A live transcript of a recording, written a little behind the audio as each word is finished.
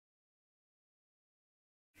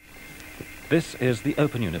This is the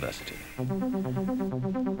Open University.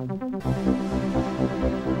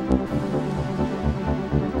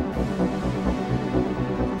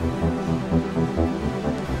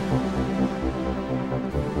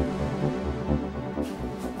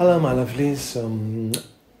 Hello, my lovelies.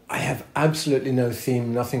 I have absolutely no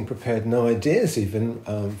theme, nothing prepared, no ideas even.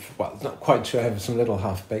 Well, not quite sure. I have some little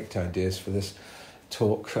half-baked ideas for this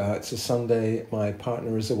talk. It's a Sunday. My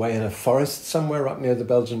partner is away in a forest somewhere up near the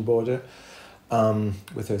Belgian border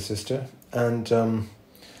with her sister. And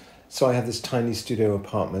so I have this tiny studio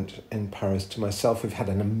apartment in Paris to myself. We've had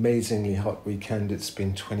an amazingly hot weekend. It's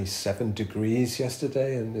been 27 degrees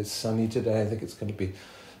yesterday and it's sunny today. I think it's going to be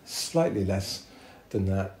slightly less than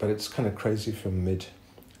that, but it's kind of crazy for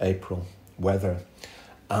mid-April weather.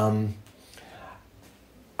 I've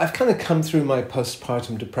kind of come through my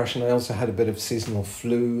postpartum depression. I also had a bit of seasonal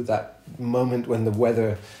flu, that moment when the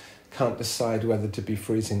weather can't decide whether to be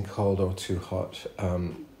freezing cold or too hot,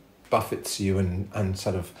 buffets you and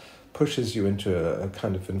sort of pushes you into a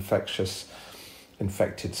kind of infected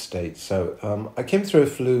state. So I came through a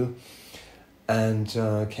flu and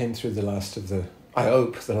came through the last of the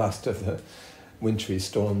wintry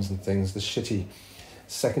storms and things, the shitty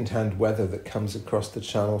second-hand weather that comes across the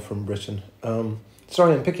channel from Britain.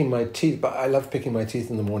 Sorry, I'm picking my teeth, but I love picking my teeth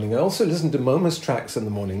in the morning. I also listen to Momus tracks in the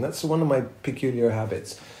morning. That's one of my peculiar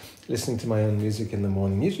habits, listening to my own music in the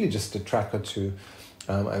morning, usually just a track or two.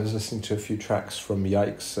 I was listening to a few tracks from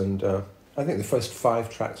Yikes, and I think the first 5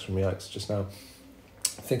 tracks from Yikes just now,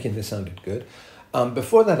 thinking they sounded good.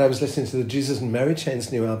 Before that, I was listening to the Jesus and Mary Chain's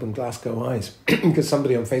new album, Glasgow Eyes, because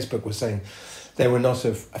somebody on Facebook was saying they were not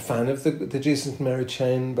a fan of the Jesus and Mary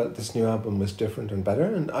Chain, but this new album was different and better,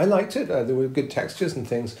 and I liked it. There were good textures and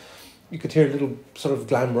things. You could hear little sort of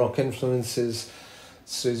glam rock influences,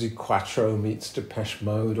 Suzi Quatro meets Depeche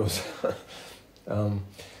Mode, or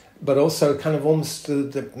but also kind of almost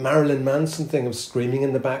the Marilyn Manson thing of screaming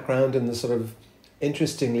in the background and the sort of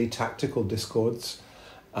interestingly tactical discords.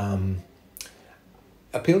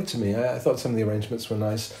 Appealed to me. I thought some of the arrangements were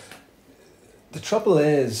nice. The trouble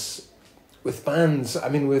is, with bands, I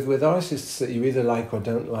mean, with artists that you either like or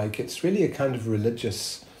don't like, it's really a kind of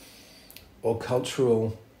religious or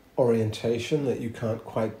cultural orientation that you can't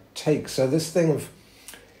quite take. So this thing of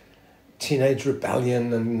teenage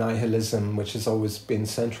rebellion and nihilism, which has always been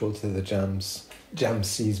central to the Jam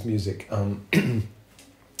C's music,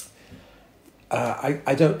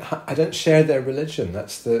 I don't share their religion.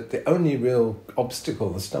 That's the only real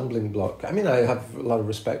obstacle, the stumbling block. I mean, I have a lot of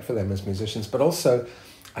respect for them as musicians, but also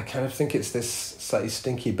I kind of think it's this slightly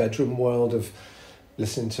stinky bedroom world of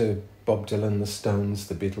listening to Bob Dylan, the Stones,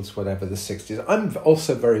 the Beatles, whatever, the 60s. I'm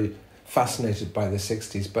also very fascinated by the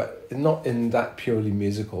 60s, but not in that purely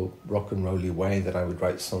musical rock and rolly way that I would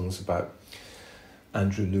write songs about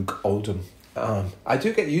Andrew Luke Oldham. I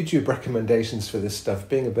do get YouTube recommendations for this stuff,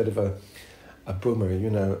 being a bit of a boomer, you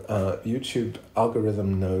know. YouTube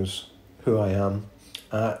algorithm knows who I am.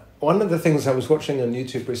 One of the things I was watching on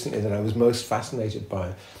YouTube recently that I was most fascinated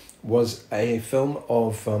by was a film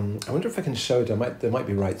of, I wonder if I can show it, there might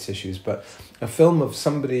be rights issues, but a film of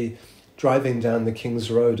somebody driving down the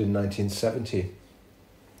King's Road in 1970.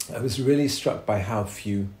 I was really struck by how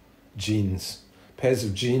few pairs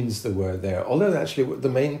of jeans there were there. Although actually the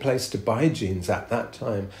main place to buy jeans at that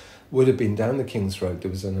time would have been down the King's Road.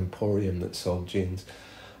 There was an emporium that sold jeans.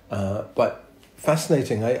 But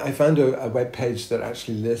fascinating. I found a web page that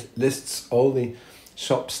actually lists all the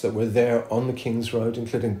shops that were there on the King's Road,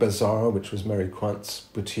 including Bazaar, which was Mary Quant's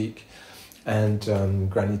boutique,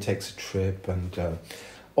 and Granny Takes a Trip, and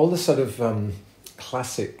all the sort of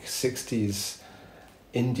classic 60s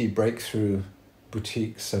indie breakthrough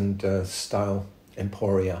boutiques and style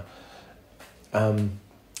emporia.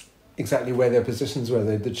 Exactly where their positions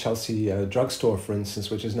were. The Chelsea drugstore, for instance,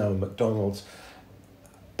 which is now a McDonald's.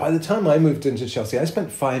 By the time I moved into Chelsea, I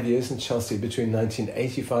spent 5 years in Chelsea between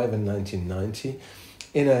 1985 and 1990,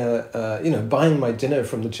 buying my dinner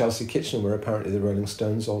from the Chelsea kitchen, where apparently the Rolling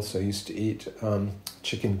Stones also used to eat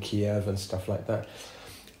chicken Kiev and stuff like that,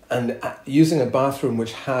 and using a bathroom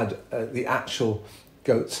which had the actual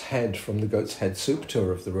goat's head from the Goat's Head Soup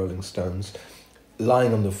tour of the Rolling Stones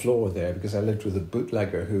lying on the floor there, because I lived with a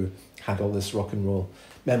bootlegger who had all this rock and roll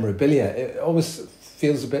memorabilia. It always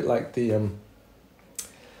feels a bit like the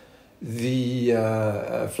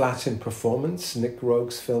Flat in Performance, Nick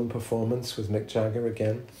Rogue's film Performance with Mick Jagger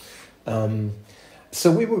again.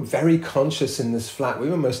 So we were very conscious in this flat. We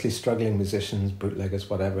were mostly struggling musicians, bootleggers,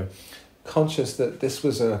 whatever, conscious that this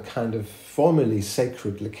was a kind of formerly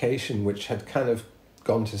sacred location which had kind of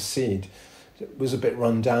gone to seed. It was a bit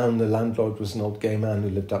run down. The landlord was an old gay man who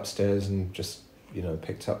lived upstairs and just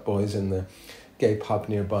picked up boys in the gay pub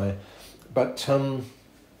nearby. But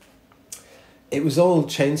it was all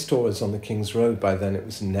chain stores on the King's Road by then. It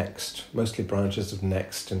was Next, mostly branches of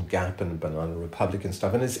Next and Gap and Banana Republic and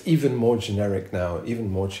stuff. And it's even more generic now, even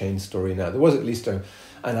more chain store-y now. There was at least an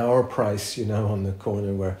Our Price, on the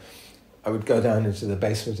corner where I would go down into the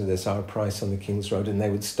basement of this Our Price on the King's Road, and they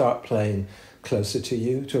would start playing Closer to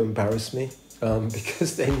You to embarrass me,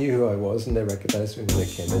 because they knew who I was and they recognised me when they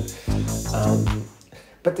came in.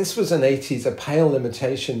 But this was an 80s, a pale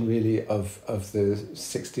imitation really of the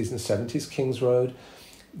 60s and 70s King's Road.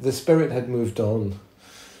 The spirit had moved on.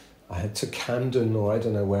 I had to Camden, or I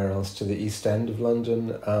don't know where else, to the East End of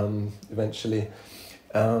London eventually.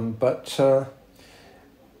 But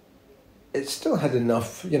it still had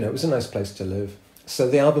enough, it was a nice place to live. So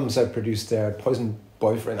the albums I produced there, Poison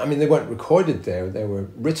Boyfriend, I mean, they weren't recorded there. They were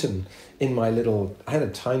written in I had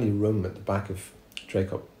a tiny room at the back of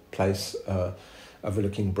Draycott Place,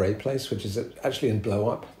 overlooking Bray Place, which is actually in Blow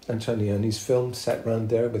Up, Antonioni's film, set round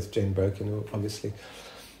there with Jane Birkin, obviously,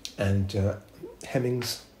 and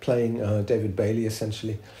Hemmings playing David Bailey,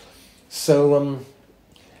 essentially. So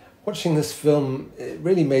watching this film, it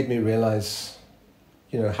really made me realise,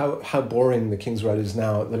 how boring the King's Road is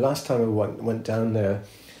now. The last time I went down there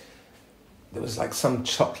was like some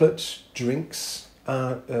chocolate drinks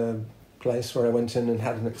place where I went in and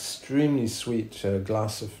had an extremely sweet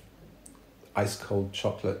glass of ice-cold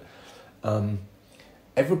chocolate.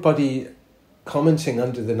 Everybody commenting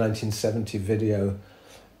under the 1970 video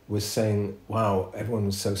was saying, wow, everyone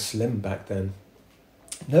was so slim back then.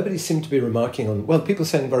 Nobody seemed to be remarking on, people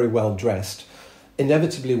saying very well dressed.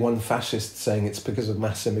 Inevitably one fascist saying it's because of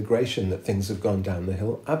mass immigration that things have gone down the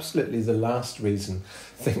hill. Absolutely the last reason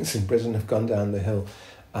things in Britain have gone down the hill.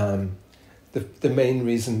 The main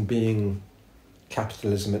reason being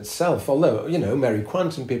capitalism itself, although, Mary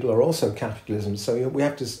Quant and people are also capitalism, so we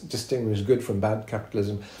have to distinguish good from bad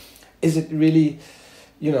capitalism. Is it really,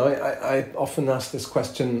 I often ask this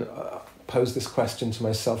question, pose this question to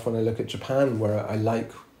myself when I look at Japan, where I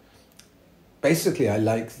like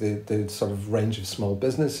the sort of range of small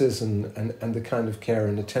businesses and the kind of care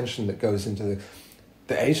and attention that goes into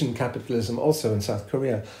the Asian capitalism also in South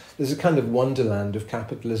Korea. There's a kind of wonderland of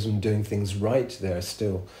capitalism doing things right there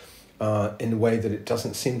still, in a way that it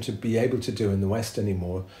doesn't seem to be able to do in the West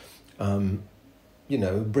anymore.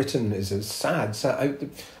 Britain is a sad.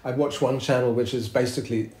 I watched one channel which is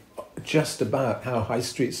basically just about how high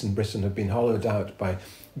streets in Britain have been hollowed out by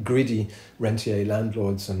greedy rentier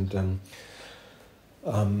landlords and,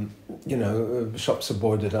 shops are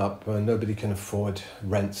boarded up, nobody can afford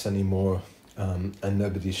rents anymore, and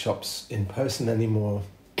nobody shops in person anymore.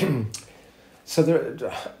 So there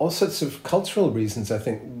are all sorts of cultural reasons, I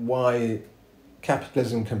think, why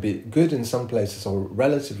capitalism can be good in some places or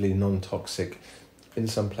relatively non-toxic in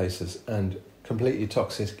some places and completely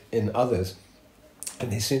toxic in others.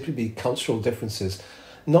 And there seem to be cultural differences,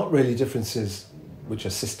 not really differences which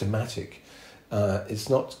are systematic. It's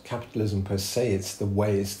not capitalism per se, it's the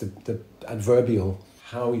way, it's the adverbial,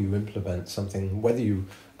 how you implement something, whether you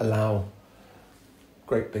allow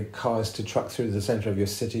great big cars to truck through the centre of your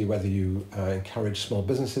city, whether you encourage small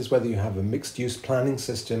businesses, whether you have a mixed-use planning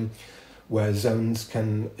system where zones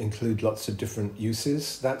can include lots of different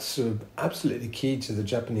uses. That's absolutely key to the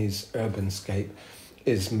Japanese urban scape,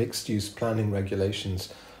 is mixed-use planning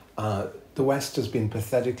regulations. The West has been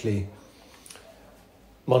pathetically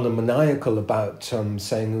monomaniacal about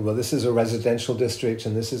saying, well, this is a residential district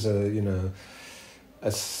and this is a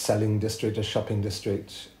selling district, a shopping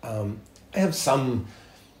district. I have some,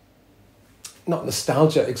 not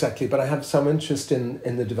nostalgia exactly, but I have some interest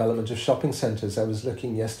in the development of shopping centres. I was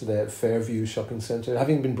looking yesterday at Fairview Shopping Centre.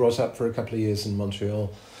 Having been brought up for a couple of years in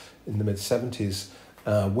Montreal in the mid-70s,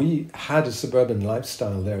 we had a suburban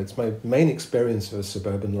lifestyle there. It's my main experience of a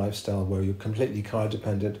suburban lifestyle where you're completely car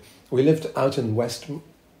dependent. We lived out in the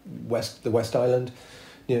West Island,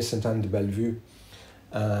 near Sainte-Anne-de-Bellevue,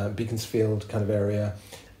 Beaconsfield kind of area.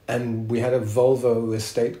 And we had a Volvo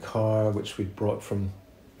estate car, which we'd brought from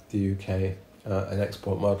the UK, an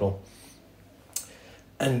export model.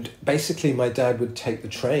 And basically my dad would take the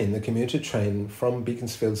train, the commuter train, from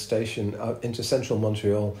Beaconsfield Station out into central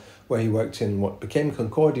Montreal, where he worked in what became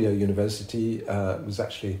Concordia University. It was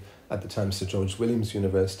actually, at the time, Sir George Williams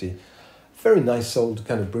University. Very nice old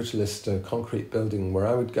kind of brutalist concrete building where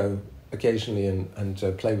I would go occasionally and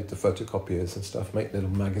play with the photocopiers and stuff, make little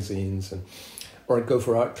magazines, or I'd go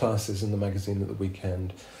for art classes in the magazine at the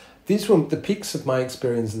weekend. These were the peaks of my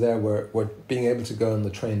experience there were being able to go on the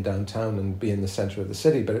train downtown and be in the centre of the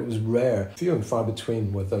city, but it was rare. Few and far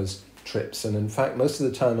between were those trips, and in fact most of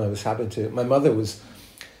the time I was having to, my mother was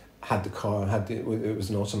had the car, it was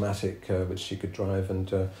an automatic which she could drive,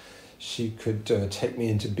 and she could take me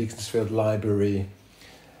into Beaconsfield Library,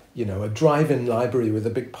 you know, a drive-in library with a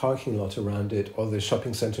big parking lot around it, or the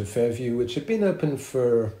shopping centre Fairview, which had been open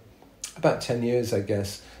for about 10 years, I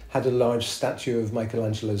guess, had a large statue of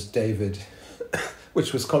Michelangelo's David,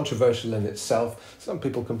 which was controversial in itself. Some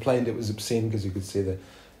people complained it was obscene because you could see the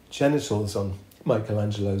genitals on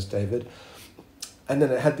Michelangelo's David. And then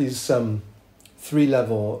it had these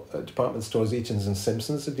 3-level department stores, Eaton's and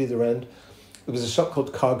Simpson's at either end. There was a shop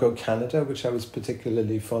called Cargo Canada, which I was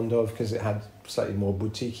particularly fond of because it had slightly more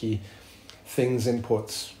boutique-y things,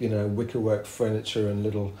 imports, you know, wickerwork furniture and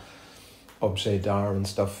little objets d'art and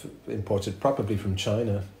stuff imported probably from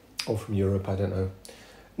China or from Europe, I don't know.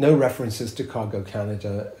 No references to Cargo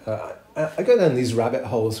Canada. I go down these rabbit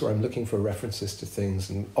holes where I'm looking for references to things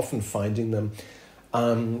and often finding them.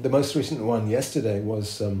 The most recent one yesterday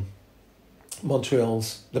was the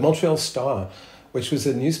Montreal Star, which was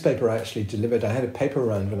a newspaper I actually delivered. I had a paper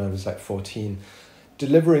round when I was like 14,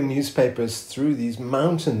 delivering newspapers through these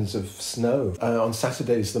mountains of snow. On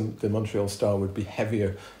Saturdays, the Montreal Star would be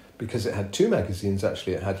heavier because it had 2 magazines,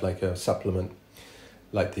 actually. It had like a supplement,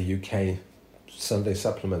 like the UK Sunday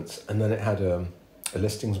supplements, and then it had a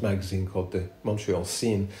listings magazine called the Montreal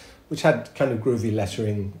Scene, which had kind of groovy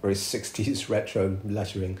lettering, very 60s retro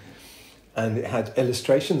lettering, and it had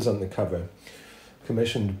illustrations on the cover,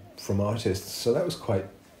 commissioned from artists, so that was quite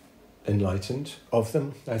enlightened of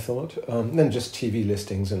them, I thought. Then just TV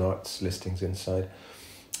listings and arts listings inside.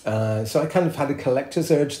 So I kind of had a collector's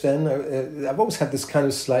urge then. I've always had this kind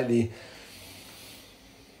of slightly,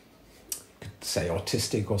 say,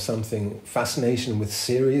 autistic or something, fascination with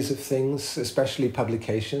series of things, especially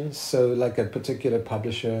publications. So like a particular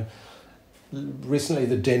publisher, recently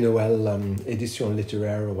the De Noël Édition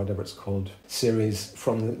Littéraire, or whatever it's called, series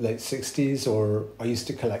from the late 60s, or I used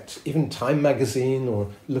to collect even Time magazine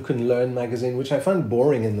or Look and Learn magazine, which I found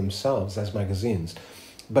boring in themselves as magazines.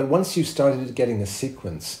 But once you started getting a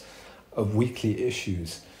sequence of weekly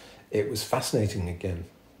issues, it was fascinating again.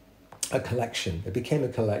 A collection. It became a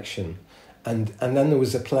collection. And then there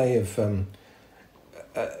was a play of,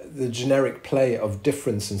 the generic play of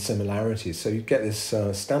difference and similarities. So you get this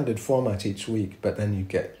standard format each week, but then you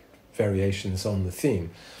get variations on the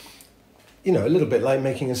theme. You know, a little bit like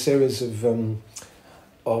making a series of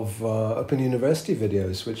Open University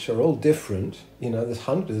videos, which are all different. You know,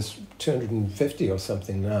 there's 250 or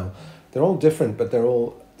something now. They're all different, but they're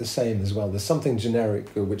all the same as well. There's something generic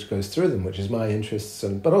which goes through them, which is my interests,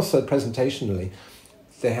 but also presentationally,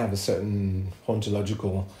 they have a certain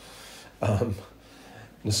hauntological,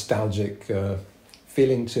 nostalgic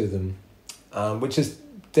feeling to them, which is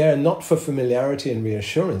there not for familiarity and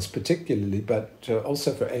reassurance particularly, but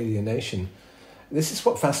also for alienation. This is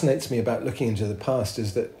what fascinates me about looking into the past,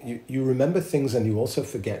 is that you remember things and you also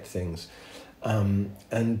forget things. And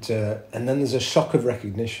then there's a shock of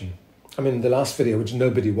recognition. I mean, the last video, which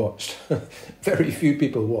nobody watched, very few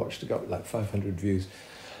people watched, it got like 500 views,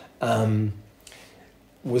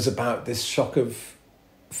 was about this shock of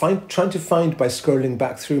trying to find, by scrolling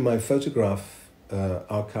back through my photograph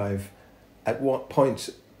archive, at what point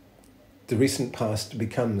the recent past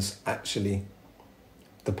becomes actually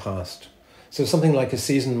the past. So something like a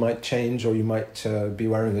season might change, or you might be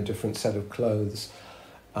wearing a different set of clothes,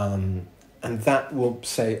 and that will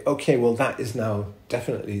say, okay, well, that is now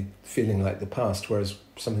definitely feeling like the past, whereas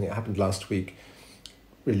something that happened last week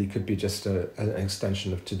really could be just an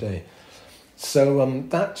extension of today. So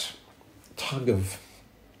that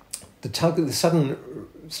the sudden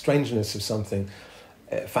strangeness of something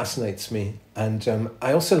fascinates me. And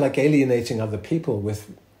I also like alienating other people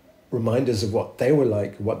with reminders of what they were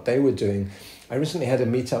like, what they were doing. I recently had a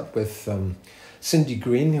meet-up with Cindy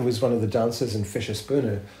Green, who was one of the dancers in Fisher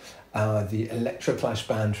Spooner, the Electroclash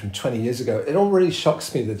band from 20 years ago. It all really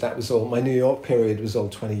shocks me that was all, my New York period was all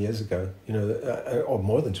 20 years ago, you know, or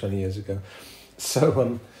more than 20 years ago.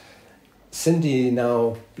 So Cindy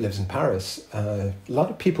now lives in Paris. A lot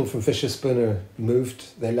of people from Fisher Spooner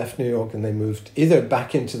moved. They left New York and they moved either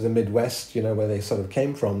back into the Midwest, you know, where they sort of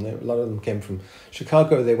came from. A lot of them came from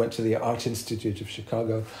Chicago. They went to the Art Institute of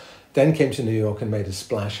Chicago, then came to New York and made a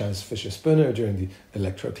splash as Fisher Spooner during the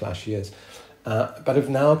Electroclash years. But have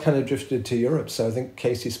now kind of drifted to Europe. So I think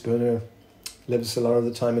Casey Spooner lives a lot of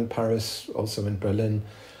the time in Paris, also in Berlin,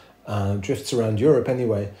 drifts around Europe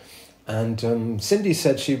anyway. And Cindy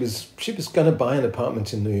said she was going to buy an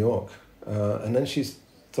apartment in New York, and then she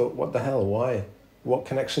thought, what the hell, why? What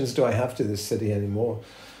connections do I have to this city anymore?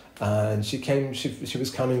 And she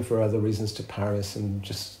was coming for other reasons to Paris, and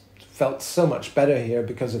just felt so much better here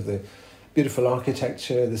because of the beautiful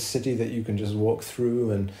architecture, the city that you can just walk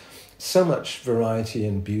through, and so much variety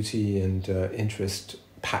and beauty and interest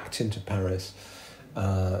packed into Paris.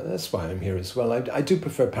 That's why I'm here as well. I do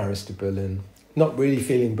prefer Paris to Berlin. Not really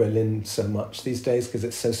feeling Berlin so much these days because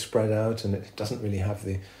it's so spread out and it doesn't really have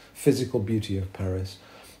the physical beauty of Paris,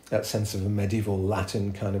 that sense of a medieval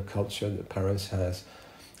Latin kind of culture that Paris has.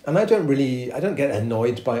 And I don't get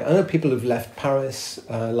annoyed by, I know people who've left Paris,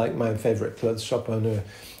 like my favourite clothes shop owner,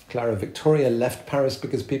 Clara Victoria, left Paris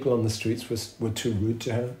because people on the streets were too rude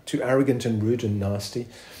to her, too arrogant and rude and nasty.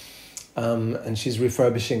 And she's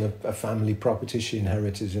refurbishing a family property she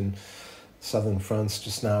inherited in southern France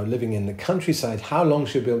just now, living in the countryside. How long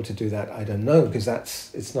she'll be able to do that, I don't know, because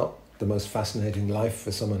it's not the most fascinating life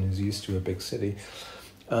for someone who's used to a big city.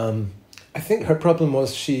 I think her problem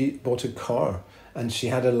was she bought a car, and she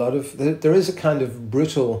had a lot of... There is a kind of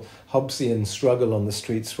brutal Hobbesian struggle on the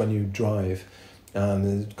streets when you drive.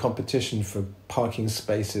 The competition for parking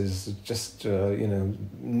spaces, just,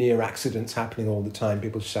 near accidents happening all the time,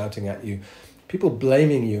 people shouting at you, people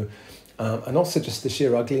blaming you, and also just the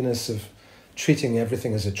sheer ugliness of treating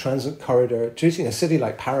everything as a transit corridor, treating a city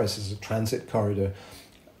like Paris as a transit corridor.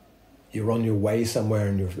 You're on your way somewhere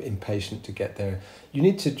and you're impatient to get there. You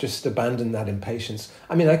need to just abandon that impatience.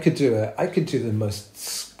 I mean, I could do the most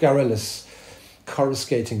scurrilous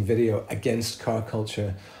coruscating video against car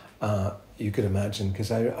culture you could imagine,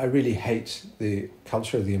 because I really hate the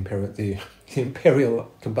culture of the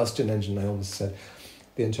imperial combustion engine. I almost said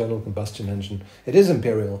the internal combustion engine. It is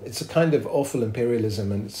imperial. It's a kind of awful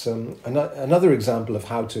imperialism, and it's another example of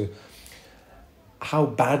how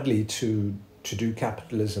badly to do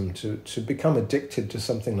capitalism, to become addicted to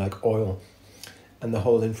something like oil and the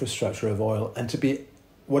whole infrastructure of oil, and to be,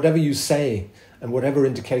 whatever you say and whatever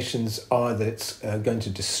indications are that it's going to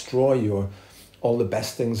destroy all the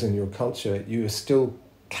best things in your culture, you still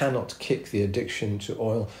cannot kick the addiction to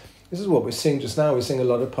oil. This is what we're seeing just now. We're seeing a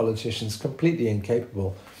lot of politicians completely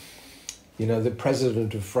incapable. The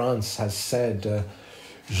president of France has said,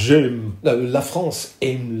 La France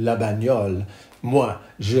aime la bagnole, moi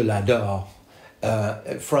je l'adore.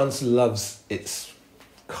 France loves its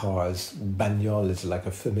cars. Bagnole is like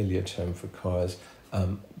a familiar term for cars.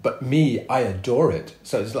 But me, I adore it.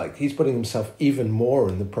 So it's like he's putting himself even more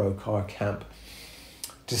in the pro-car camp,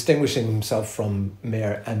 distinguishing himself from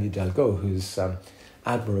Mayor Anne Hidalgo, who's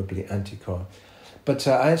admirably anti-car. But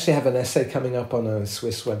I actually have an essay coming up on a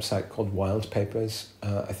Swiss website called Wild Papers,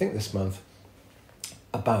 I think this month,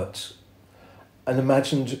 about an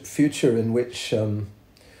imagined future in which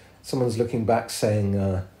someone's looking back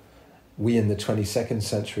saying, we in the 22nd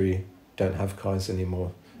century don't have cars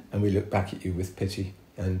anymore, and we look back at you with pity.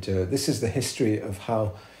 And this is the history of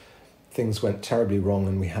how things went terribly wrong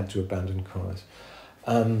and we had to abandon cars.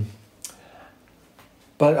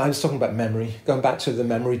 But I was talking about memory. Going back to the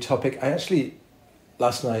memory topic, I actually,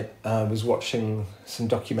 last night, was watching some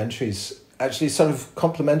documentaries, actually sort of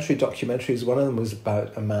complementary documentaries. One of them was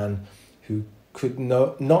about a man who could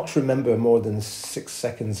not remember more than 6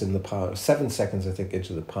 seconds in the past, 7 seconds, I think,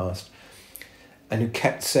 into the past, and who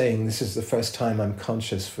kept saying, this is the first time I'm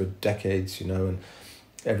conscious for decades, and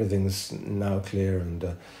everything's now clear,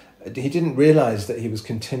 and he didn't realize that he was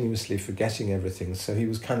continuously forgetting everything, so he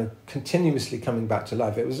was kind of continuously coming back to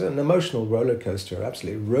life. It was an emotional roller coaster,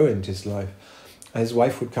 absolutely ruined his life. His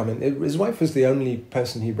wife would come in. His wife was the only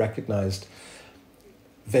person he recognized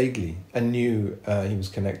vaguely and knew he was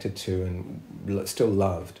connected to and still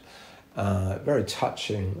loved. Very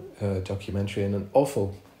touching documentary and an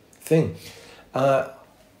awful thing.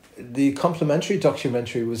 The complementary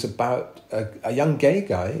documentary was about a young gay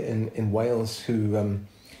guy in Wales who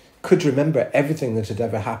could remember everything that had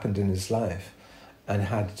ever happened in his life and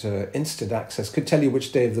had instant access, could tell you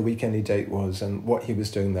which day of the week any date was and what he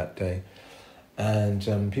was doing that day.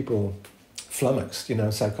 And people flummoxed,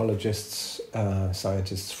 psychologists,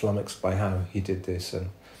 scientists flummoxed by how he did this, and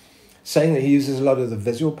saying that he uses a lot of the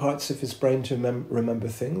visual parts of his brain to remember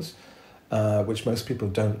things, which most people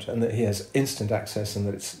don't, and that he has instant access and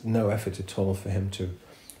that it's no effort at all for him to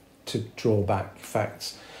draw back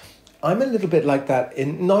facts. I'm a little bit like that,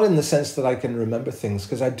 not in the sense that I can remember things,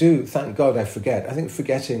 because I do, thank God I forget. I think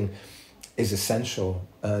forgetting is essential,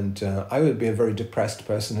 and I would be a very depressed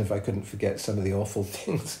person if I couldn't forget some of the awful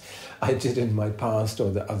things I did in my past or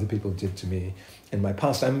that other people did to me in my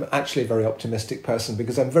past. I'm actually a very optimistic person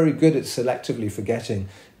because I'm very good at selectively forgetting,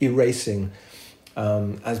 erasing,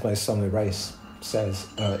 as my song Erase says,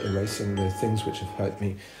 erasing the things which have hurt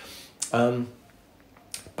me.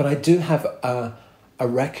 But I do have a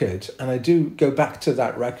record, and I do go back to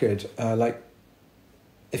that record,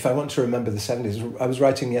 if I want to remember the 70s. I was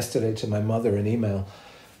writing yesterday to my mother an email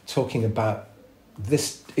talking about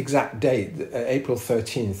this exact date, April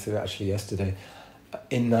 13th, actually yesterday,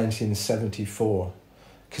 in 1974,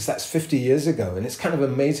 because that's 50 years ago. And it's kind of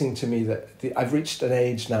amazing to me that I've reached an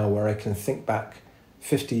age now where I can think back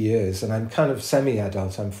 50 years, and I'm kind of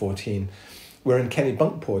semi-adult, I'm 14. We're in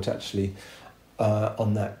Kennebunkport, actually,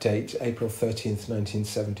 on that date, April 13th,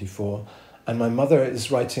 1974. And my mother is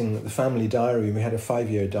writing the family diary. We had a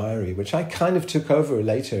 5-year diary, which I kind of took over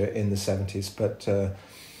later in the 70s, but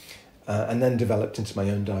and then developed into my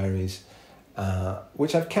own diaries,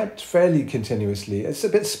 which I've kept fairly continuously. It's a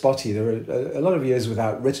bit spotty. There were a lot of years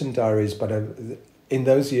without written diaries, but in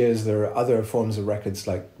those years there are other forms of records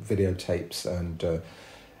like videotapes and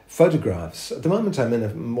photographs. At the moment I'm in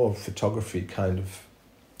a more photography kind of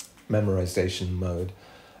memorization mode.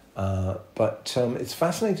 But it's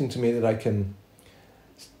fascinating to me that I can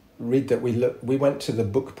read that we went to the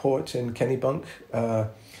Bookport in Kennebunk,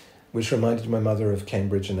 which reminded my mother of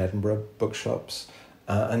Cambridge and Edinburgh bookshops.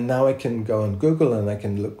 And now I can go on Google and I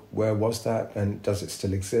can look, where was that and does it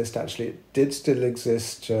still exist? Actually, it did still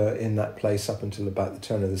exist in that place up until about the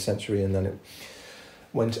turn of the century, and then it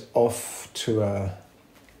went off to a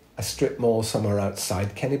strip mall somewhere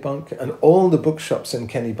outside Kennebunk, and all the bookshops in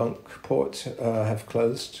Kennebunkport have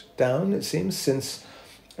closed down, it seems, since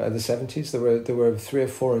the 70s. There were 3 or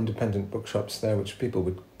 4 independent bookshops there which people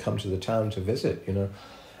would come to the town to visit, you know,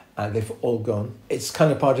 and they've all gone. It's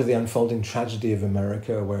kind of part of the unfolding tragedy of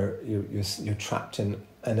America, where you're trapped in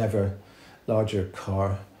an ever larger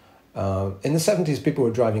car. In the 70s, people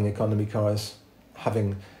were driving economy cars,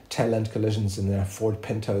 having tail-end collisions in their Ford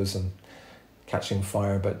Pintos and catching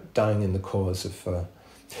fire, but dying in the cause of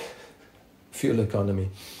fuel economy,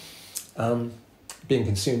 being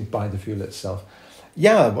consumed by the fuel itself.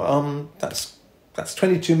 Yeah, that's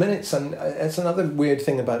 22 minutes, and it's another weird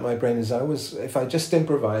thing about my brain is if I just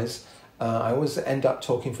improvise, I always end up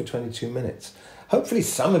talking for 22 minutes. Hopefully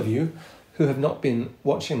some of you who have not been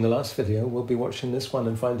watching the last video will be watching this one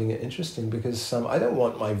and finding it interesting, because I don't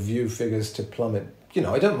want my view figures to plummet. You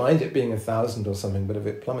know, I don't mind it being 1,000 or something, but if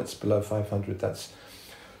it plummets below 500, that's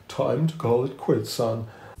time to call it quits, son.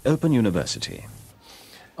 Open University.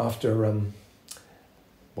 After,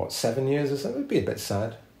 7 years or something? It would be a bit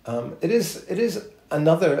sad. It is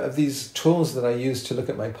another of these tools that I use to look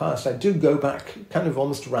at my past. I do go back kind of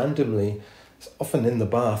almost randomly, often in the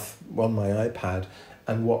bath on my iPad,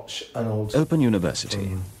 and watch an old... Open University.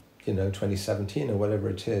 From, 2017 or whatever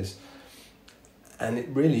it is. And it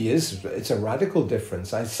really is, it's a radical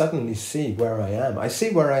difference. I suddenly see where I am. I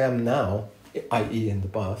see where I am now, i.e. in the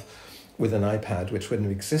bath, with an iPad, which wouldn't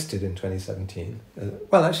have existed in 2017.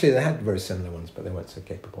 Well, actually, they had very similar ones, but they weren't so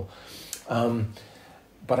capable.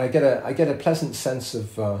 But I get a pleasant sense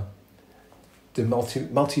of the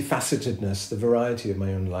multifacetedness, the variety of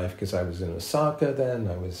my own life, because I was in Osaka then,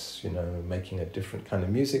 I was, making a different kind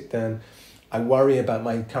of music then. I worry about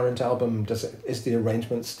my current album. Is the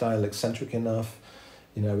arrangement style eccentric enough?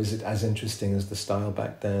 Is it as interesting as the style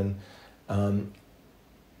back then?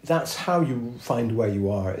 That's how you find where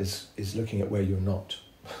you are, is looking at where you're not.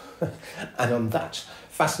 And on that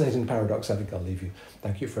fascinating paradox, I think I'll leave you.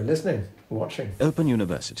 Thank you for listening, watching. Open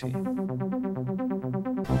University.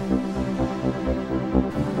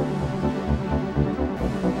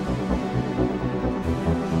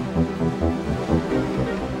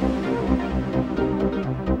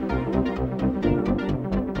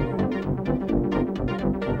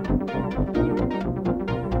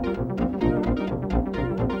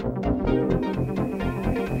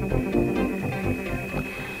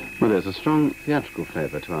 Well, there's a strong theatrical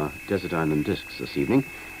flavour to our Desert Island Discs this evening,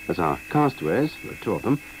 as our castaways, there are 2 of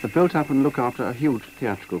them, have built up and look after a huge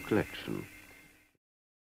theatrical collection.